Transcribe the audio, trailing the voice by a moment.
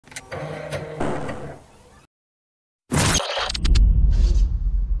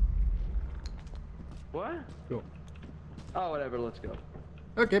Cool. Oh, whatever. Let's go.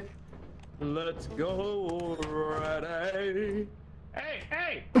 Okay. Let's go already.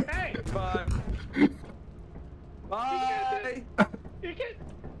 Hey! Bye. Bye. You can't.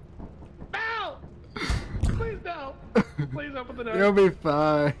 No! Please no! Please open the door. You'll be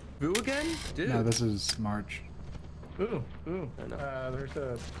fine. Who again? Dude. No, this is March. Ooh. I know. There's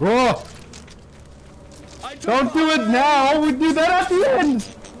a. Whoa! Don't do it now! We do that at the end!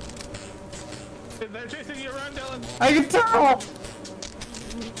 They're chasing you around, Dylan. I can tell!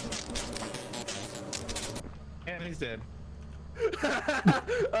 And he's dead.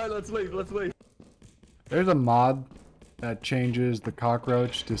 Alright, let's leave. Let's leave. There's a mod that changes the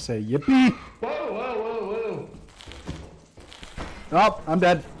cockroach to say yippee! Whoa! Oh, I'm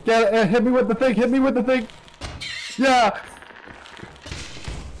dead. Get it, hit me with the thing, hit me with the thing! Yeah!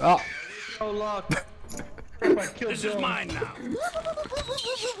 Oh. Oh, lock. This is mine now.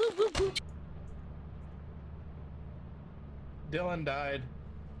 Dylan died.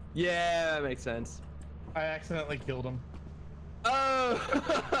 Yeah, that makes sense. I accidentally killed him.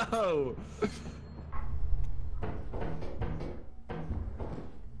 Oh!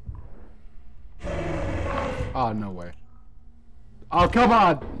 Oh, no way. Oh, come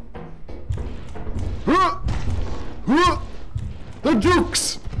on! The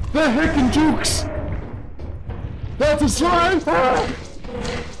jukes! The heckin' jukes! That's a slime! Ah!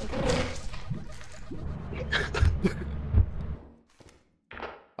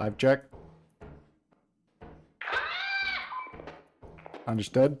 Live check.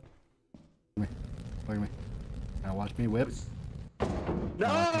 Understood? Look at me. Now watch me whip.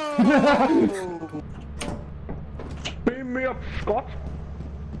 No! Beam me up, Scott.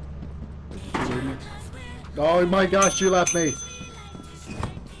 Oh my gosh, you left me!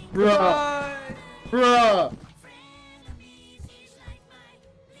 Bruh! Bye. Bruh!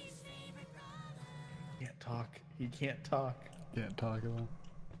 Can't talk. He can't talk. Can't talk at all.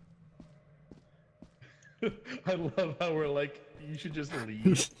 I love how we're like, you should just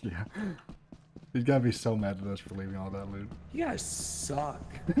leave. Yeah. He's gotta be so mad at us for leaving all that loot. You guys suck.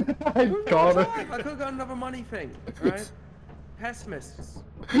 I called it. I could've got another money thing, right? Pessimists.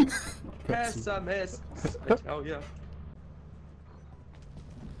 Pessimists. I tell ya.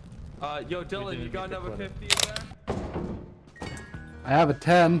 Yo, Dylan, you got another 50 in there? I have a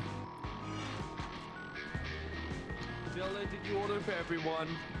 10. Dylan, did you order for everyone?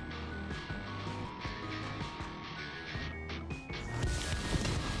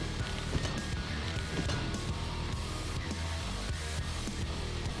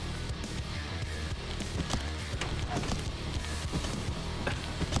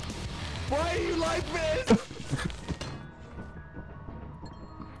 Why are you like this?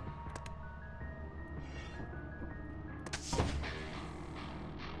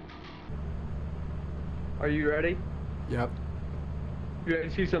 Are you ready? Yep. You ready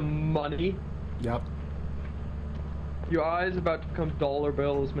to see some money? Yep. Your eyes about to become dollar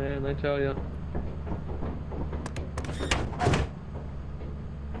bills, man, I tell ya.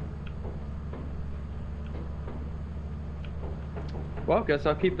 Well, guess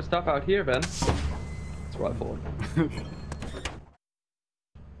I'll keep the stuff out here then. That's what I thought.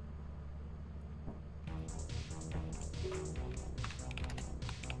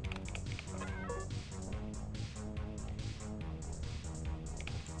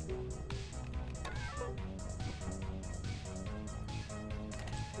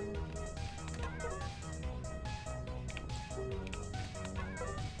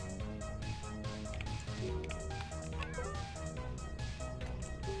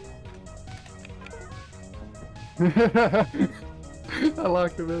 I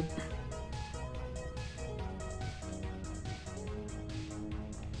locked him in.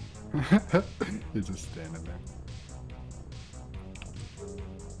 He's just standing there.